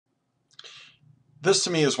This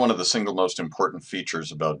to me is one of the single most important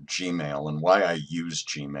features about Gmail, and why I use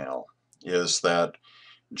Gmail is that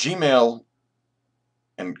Gmail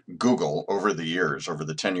and Google, over the years, over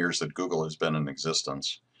the 10 years that Google has been in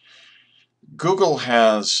existence, Google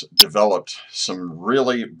has developed some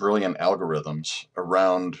really brilliant algorithms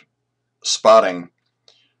around spotting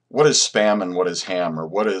what is spam and what is ham, or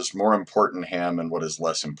what is more important ham and what is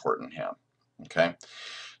less important ham. Okay,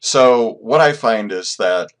 so what I find is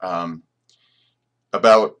that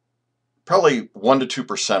about probably 1 to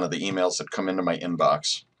 2% of the emails that come into my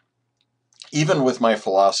inbox, even with my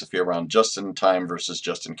philosophy around just in time versus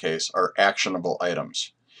just in case, are actionable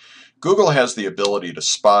items. Google has the ability to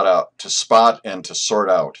spot and to sort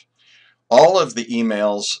out all of the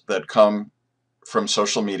emails that come from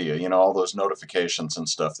social media, all those notifications and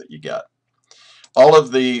stuff that you get, all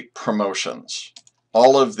of the promotions,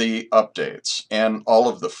 all of the updates, and all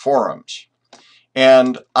of the forums.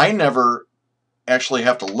 And I never actually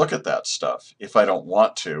have to look at that stuff if I don't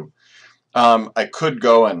want to. I could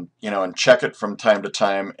go and and check it from time to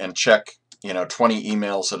time, and check 20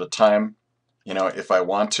 emails at a time, if I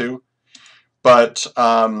want to. But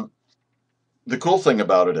the cool thing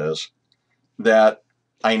about it is that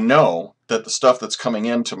I know that the stuff that's coming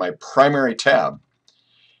into my primary tab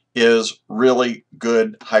is really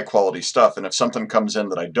good, high quality stuff. And if something comes in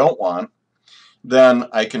that I don't want, then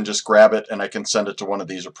I can just grab it and I can send it to one of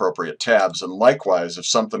these appropriate tabs. And likewise, if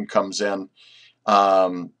something comes in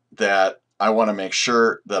that I want to make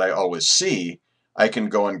sure that I always see, I can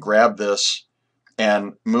go and grab this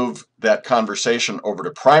and move that conversation over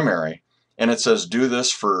to primary. And it says, do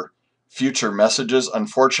this for future messages.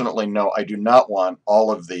 Unfortunately, no, I do not want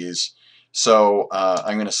all of these. So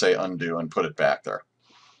I'm going to say undo and put it back there.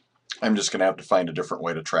 I'm just going to have to find a different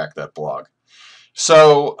way to track that blog.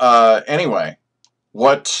 So anyway,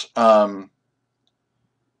 what what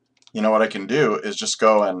I can do is just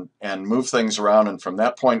go and move things around, and from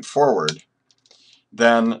that point forward,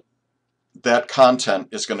 then that content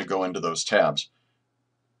is going to go into those tabs.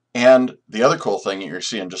 And the other cool thing that you'll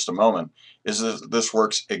see in just a moment is that this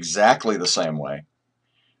works exactly the same way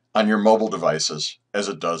on your mobile devices as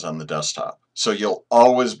it does on the desktop. So you'll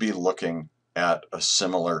always be looking at a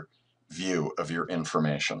similar view of your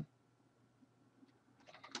information.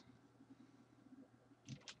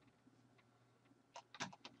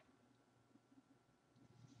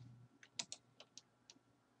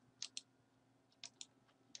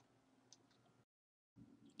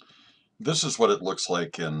 This is what it looks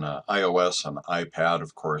like in iOS and iPad.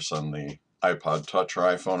 Of course, on the iPod Touch or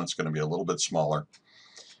iPhone, it's going to be a little bit smaller.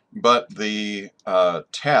 But the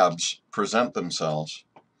tabs present themselves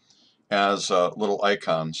as little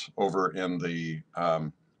icons over in the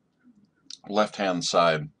left-hand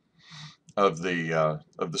side of the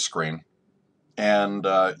screen, and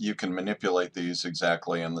you can manipulate these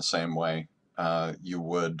exactly in the same way you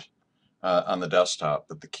would on the desktop.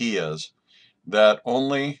 But the key is that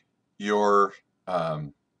only your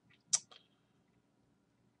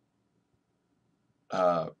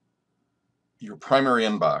uh, your primary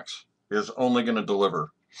inbox is only going to deliver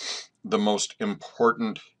the most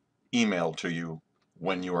important email to you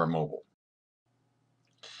when you are mobile.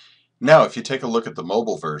 Now, if you take a look at the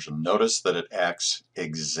mobile version, notice that it acts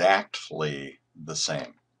exactly the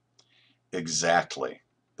same. Exactly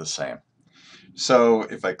the same. So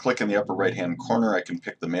if I click in the upper right-hand corner, I can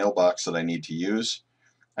pick the mailbox that I need to use.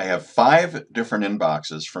 I have 5 different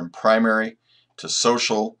inboxes, from primary to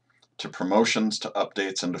social to promotions to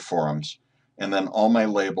updates and to forums. And then all my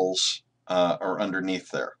labels are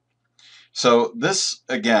underneath there. So this,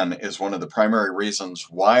 again, is one of the primary reasons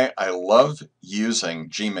why I love using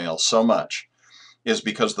Gmail so much, is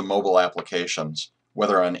because the mobile applications,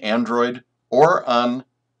 whether on Android or on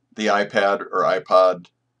the iPad or iPod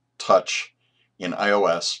Touch in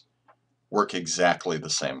iOS, work exactly the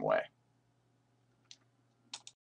same way.